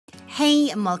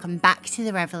Hey and welcome back to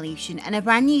The Revolution and a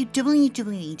brand new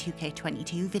WWE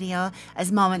 2K22 video.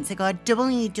 As moments ago,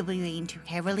 WWE and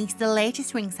 2K released the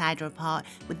latest Ringside report,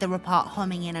 with the report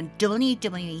homing in on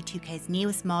WWE 2K's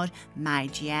newest mode,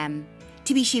 MyGM.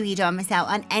 To be sure you don't miss out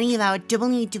on any of our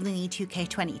WWE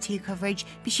 2K22 coverage,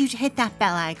 be sure to hit that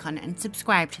bell icon and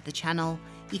subscribe to the channel.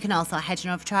 You can also head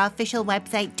on over to our official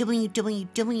website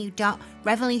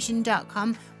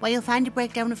www.revolution.com, where you'll find a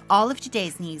breakdown of all of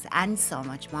today's news and so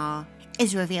much more.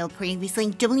 As revealed previously,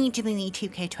 WWE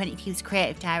 2K22's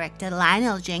creative director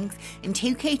Lionel Jinx and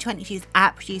 2K22's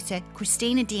art producer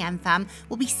Christina DM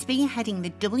will be spearheading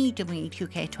the WWE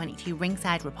 2K22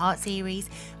 Ringside report series,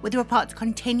 with reports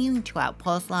continuing throughout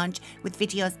post-launch with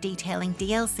videos detailing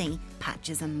DLC,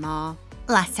 patches and more.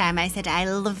 Last time I said I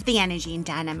love the energy and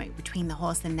dynamic between the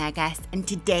hosts and their guests, and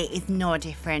today is no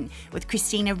different, with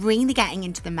Christina really getting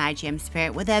into the MyGM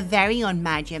spirit with her very own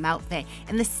MyGM outfit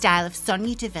in the style of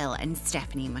Sonya Deville and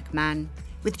Stephanie McMahon.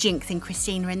 With Jinx and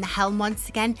Christina in the helm once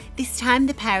again, this time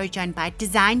the pair are joined by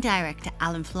design director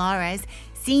Alan Flores,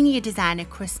 senior designer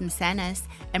Chris Mecenas,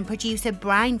 and producer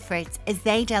Brian Fritz as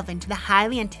they delve into the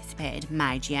highly anticipated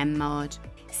MyGM mode.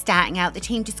 Starting out, the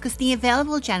team discussed the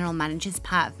available general managers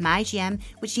part of MyGM,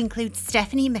 which includes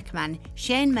Stephanie McMahon,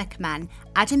 Shane McMahon,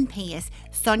 Adam Pearce,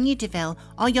 Sonya Deville,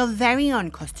 or your very own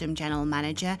custom general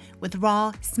manager, with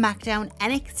Raw, SmackDown,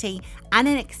 NXT and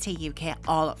NXT UK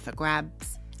all up for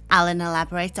grabs. Alan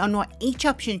elaborates on what each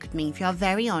option could mean for your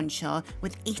very own show,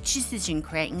 with each decision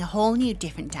creating a whole new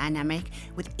different dynamic,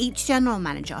 with each general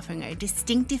manager offering a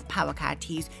distinctive power card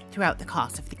to use throughout the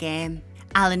course of the game.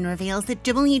 Alan reveals that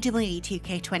WWE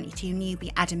 2K22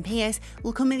 newbie Adam Pearce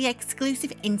will come with the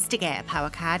exclusive Instigator power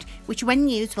card, which when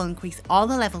used will increase all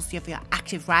the levels of your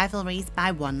active rivalries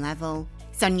by 1 level.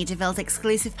 Sonya Deville's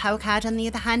exclusive power card, on the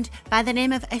other hand, by the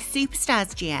name of a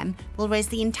Superstars GM, will raise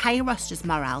the entire roster's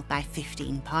morale by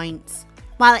 15 points.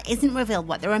 While it isn't revealed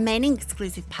what the remaining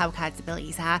exclusive power card's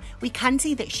abilities are, we can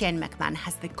see that Shane McMahon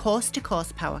has the Coast to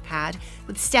Coast power card,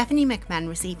 with Stephanie McMahon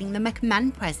receiving the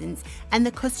McMahon Presence and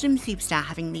the Custom Superstar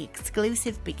having the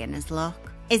exclusive Beginner's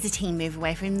Luck. As the team move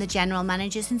away from the general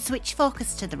managers and switch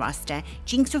focus to the roster,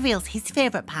 Jinx reveals his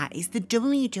favourite part is the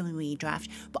WWE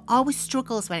draft, but always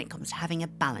struggles when it comes to having a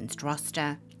balanced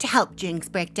roster. To help Jinx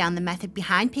break down the method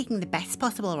behind picking the best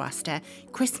possible roster,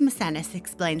 Chris Mecenas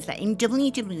explains that in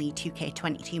WWE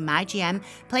 2K22 MyGM,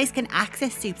 players can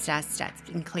access Superstars stats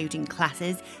including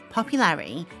classes,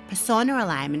 popularity, persona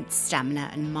alignment, stamina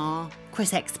and more.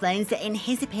 Chris explains that in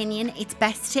his opinion, it's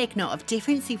best to take note of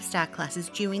different superstar classes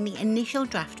during the initial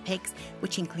draft picks,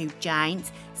 which include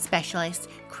giants, specialists,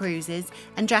 cruisers,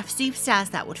 and draft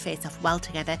superstars that would face off well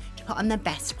together to put on the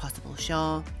best possible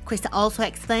show. Chris also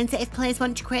explains that if players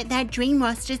want to create their dream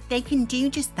rosters, they can do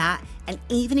just that, and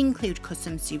even include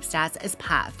custom superstars as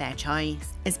part of their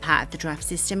choice. As part of the draft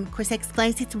system, Chris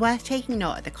explains it's worth taking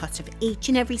note of the cost of each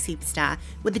and every superstar,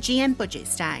 with the GM budget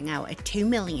starting out at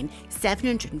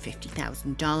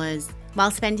 $2,750,000.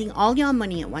 While spending all your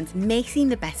money at once may seem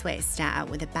the best way to start out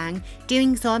with a bang,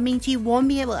 doing so means you won't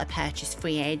be able to purchase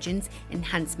free agents,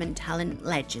 enhancement talent,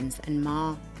 legends and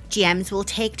more. GMs will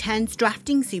take turns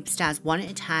drafting superstars one at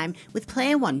a time, with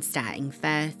player 1 starting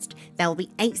first. There will be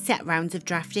 8 set rounds of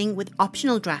drafting, with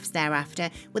optional drafts thereafter,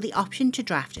 with the option to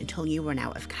draft until you run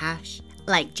out of cash.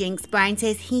 Like Jinx, Brian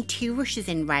says he too rushes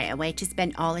in right away to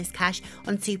spend all his cash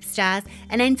on superstars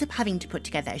and ends up having to put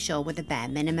together a show with a bare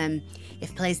minimum.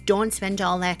 If players don't spend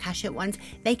all their cash at once,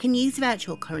 they can use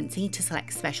virtual currency to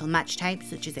select special match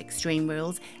types such as Extreme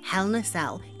Rules, Hell in a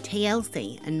Cell,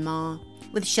 TLC and more.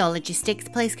 With show logistics,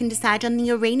 players can decide on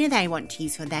the arena they want to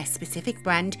use for their specific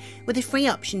brand, with a free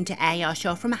option to air your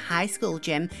show from a high school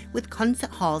gym, with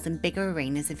concert halls and bigger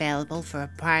arenas available for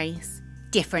a price.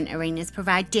 Different arenas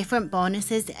provide different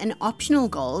bonuses and optional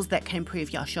goals that can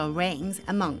improve your show ratings,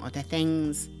 among other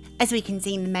things. As we can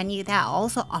see in the menu, there are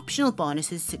also optional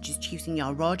bonuses such as choosing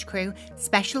your road crew,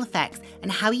 special effects,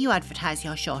 and how you advertise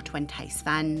your show to entice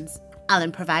fans.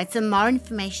 Alan provides some more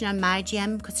information on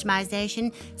MyGM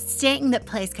customization, stating that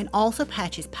players can also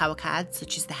purchase power cards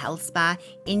such as the Health Spa,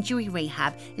 Injury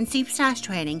Rehab and Superstars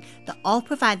Training that all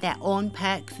provide their own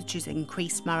perks such as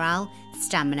increased morale,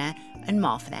 stamina and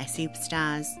more for their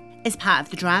superstars. As part of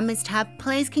the Dramas tab,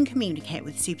 players can communicate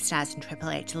with Superstars and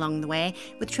Triple H along the way,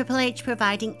 with Triple H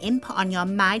providing input on your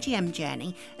MyGM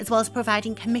journey, as well as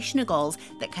providing commissioner goals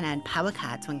that can earn power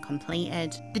cards when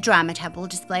completed. The Drama tab will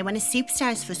display when a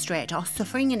superstar is frustrated or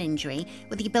suffering an injury,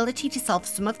 with the ability to solve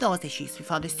some of those issues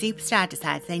before the superstar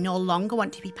decides they no longer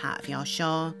want to be part of your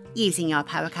show. Using your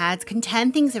power cards can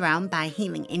turn things around by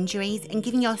healing injuries and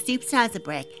giving your superstars a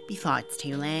break before it's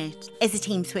too late. As the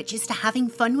team switches to having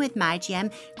fun with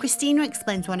MyGM, Chris Christina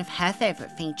explains one of her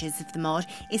favourite features of the mode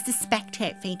is the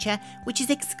spectate feature, which is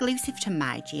exclusive to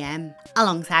MyGM.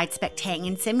 Alongside spectating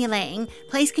and simulating,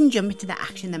 players can jump into the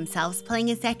action themselves, playing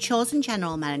as their chosen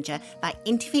general manager by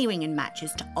interfering in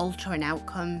matches to alter an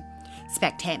outcome.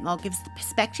 Spectate mode gives the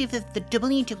perspective of the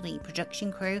WWE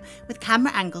production crew, with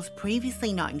camera angles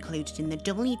previously not included in the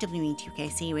WWE 2K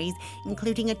series,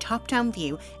 including a top-down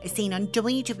view as seen on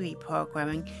WWE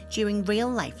programming during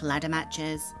real-life ladder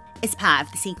matches. As part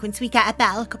of the sequence, we get a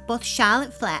better look at both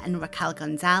Charlotte Flair and Raquel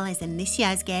Gonzalez in this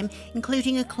year's game,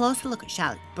 including a closer look at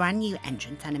Charlotte's brand new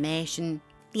entrance animation.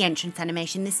 The entrance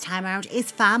animation this time around is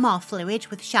far more fluid,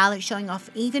 with Charlotte showing off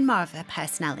even more of her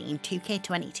personality in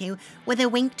 2K22 with a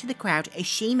wink to the crowd as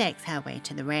she makes her way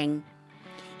to the ring.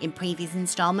 In previous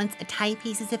installments, attire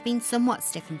pieces have been somewhat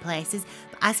stiff in places,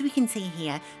 but as we can see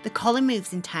here, the collar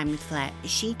moves in time with Flair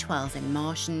as she twirls in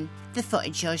motion. The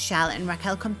footage shows Charlotte and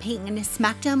Raquel competing in a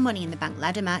SmackDown Money in the Bank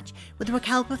ladder match, with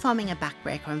Raquel performing a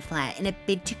backbreaker on Flair in a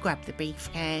bid to grab the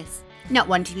briefcase. Not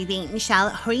one to be beaten,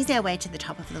 Charlotte hurries her way to the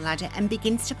top of the ladder and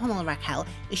begins to pummel Raquel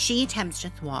as she attempts to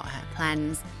thwart her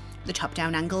plans. The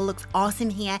top-down angle looks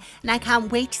awesome here, and I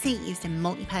can't wait to see it used in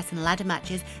multi-person ladder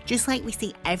matches just like we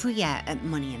see every year at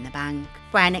Money in the Bank.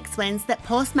 Brian explains that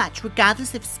post-match,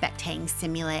 regardless of spectating,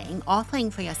 simulating or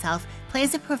playing for yourself,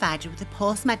 players are provided with a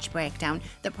post-match breakdown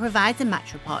that provides a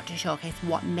match report to showcase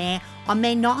what may or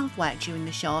may not have worked during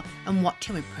the show and what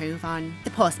to improve on.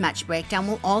 The post-match breakdown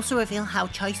will also reveal how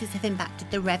choices have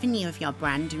impacted the revenue of your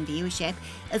brand and viewership,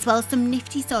 as well as some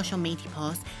nifty social media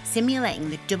posts simulating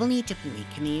the WWE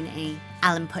community.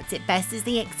 Alan puts it best as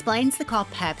he explains the core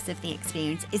purpose of the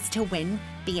experience is to win,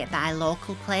 be it by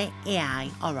local play, AI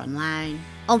or online.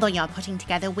 Although you're putting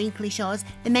together weekly shows,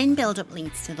 the main build-up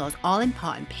leads to those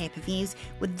all-important pay-per-views,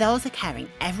 with those occurring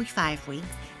every 5 weeks,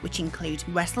 which include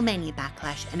WrestleMania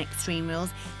Backlash and Extreme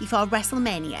Rules before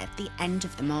WrestleMania at the end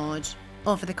of the mode.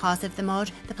 Over the course of the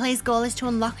mode, the player's goal is to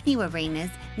unlock new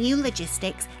arenas, new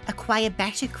logistics, acquire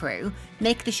better crew,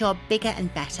 make the show bigger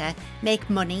and better, make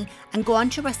money, and go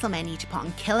on to WrestleMania to put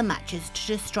on killer matches to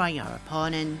destroy your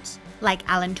opponent. Like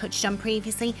Alan touched on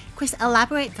previously, Chris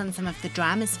elaborates on some of the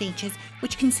drama's features,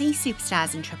 which can see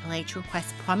superstars in Triple H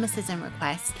request promises and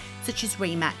requests, such as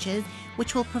rematches,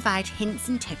 which will provide hints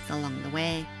and tips along the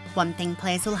way. One thing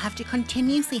players will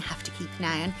continuously have to keep an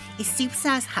eye on is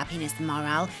superstars' happiness and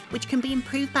morale, which can be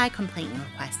improved by completing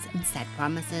requests and said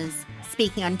promises.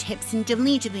 Speaking on tips in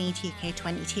WWE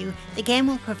 2K22, the game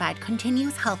will provide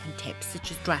continuous help and tips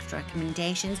such as draft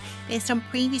recommendations based on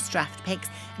previous draft picks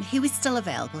and who is still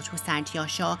available to assign to your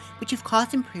show, which of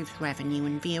course improves revenue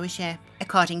and viewership.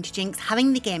 According to Jinx,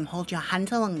 having the game hold your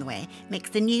hand along the way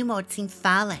makes the new mode seem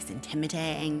far less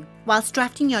intimidating. Whilst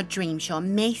drafting your dream show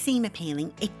may seem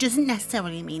appealing, it doesn't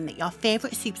necessarily mean that your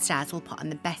favourite superstars will put on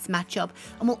the best matchup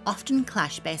and will often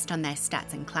clash based on their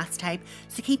stats and class type,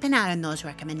 so keep an eye on those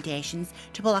recommendations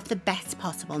to pull off the best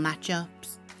possible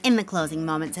matchups. In the closing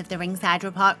moments of the Ringside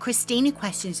report, Christina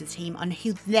questions the team on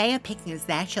who they are picking as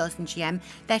their chosen GM,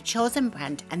 their chosen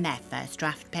brand and their first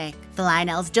draft pick. For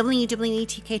Lionel's WWE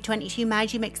 2K22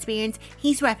 MyGM experience,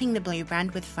 he's repping the blue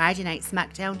brand with Friday Night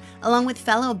SmackDown along with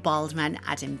fellow bald man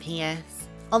Adam Pearce.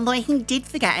 Although he did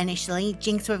forget initially,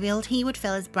 Jinx revealed he would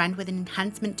fill his brand with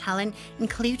enhancement talent,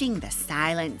 including the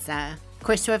Silencer.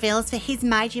 Chris reveals for his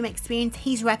MyGM experience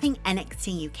he's repping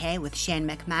NXT UK with Shane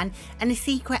McMahon and a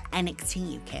secret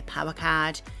NXT UK power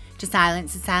card. To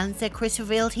silence the Silencer, Chris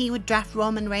revealed he would draft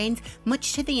Roman Reigns,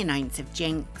 much to the annoyance of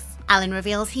Jinx. Alan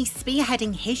reveals he's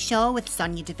spearheading his show with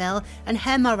Sonya Deville and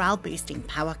her morale-boosting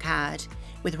power card,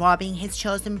 with Raw being his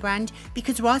chosen brand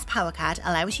because Raw's power card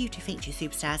allows you to feature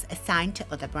superstars assigned to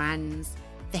other brands.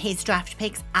 For his draft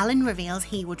picks, Alan reveals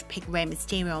he would pick Rey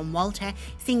Mysterio and Walter,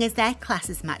 seeing as their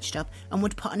classes matched up and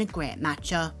would put on a great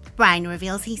matchup. Brian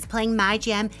reveals he's playing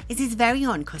MyGM as his very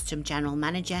own custom general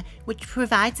manager, which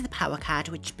provides the power card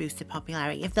which boosts the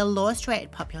popularity of the lowest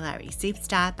rated popularity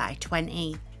superstar by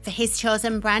 20. For his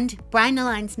chosen brand, Brian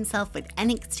aligns himself with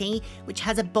NXT, which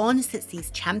has a bonus that sees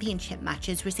championship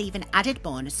matches receive an added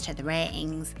bonus to the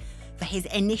ratings. For his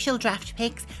initial draft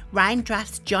picks, Ryan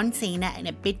drafts John Cena in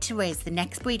a bid to raise the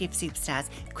next breed of superstars.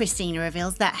 Christina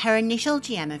reveals that her initial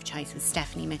GM of choice was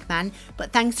Stephanie McMahon,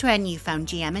 but thanks to her newfound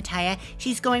GM attire,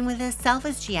 she's going with herself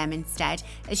as GM instead,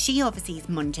 as she oversees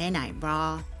Monday Night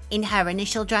Raw. In her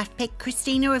initial draft pick,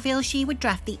 Christina reveals she would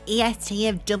draft the EST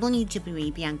of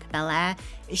WWE Bianca Belair,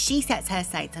 as she sets her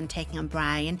sights on taking on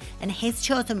Brian and his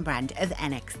chosen brand of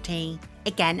NXT.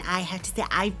 Again, I have to say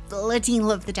I bloody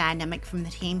love the dynamic from the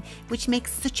team, which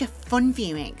makes such a fun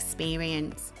viewing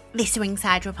experience. This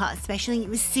Ringside report especially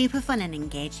was super fun and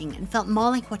engaging and felt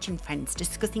more like watching friends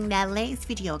discussing their latest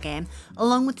video game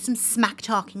along with some smack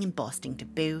talking and boasting to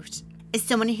boot. As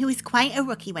someone who is quite a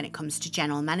rookie when it comes to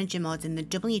general manager modes in the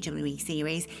WWE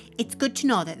series, it's good to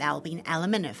know that there will be an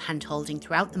element of hand-holding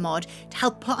throughout the mode to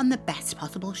help put on the best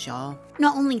possible show.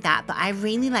 Not only that, but I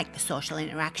really like the social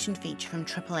interaction feature from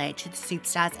Triple H to the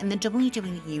superstars in the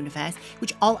WWE universe,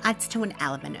 which all adds to an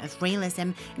element of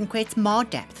realism and creates more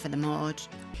depth for the mode.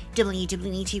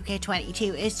 WWE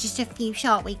 2K22 is just a few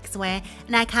short weeks away,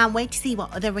 and I can't wait to see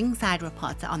what other Ringside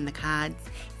reports are on the cards.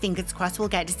 Fingers crossed we'll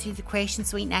get to see the Creation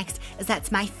Suite next, as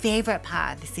that's my favourite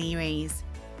part of the series.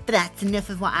 But that's enough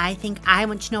of what I think. I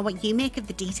want to know what you make of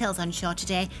the details on show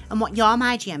today and what your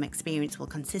MyGM experience will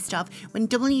consist of when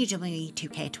WWE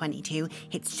 2K22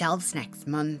 hits shelves next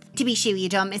month. To be sure you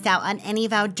don't miss out on any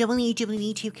of our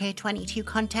WWE 2K22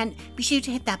 content, be sure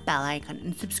to hit that bell icon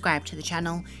and subscribe to the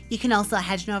channel. You can also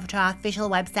head on over to our official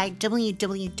website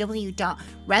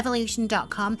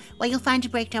www.revolution.com, where you'll find a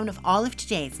breakdown of all of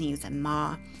today's news and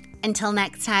more. Until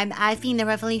next time, I've been The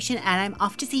Revolution, and I'm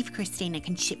off to see if Christina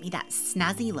can ship me that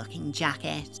snazzy looking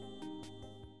jacket.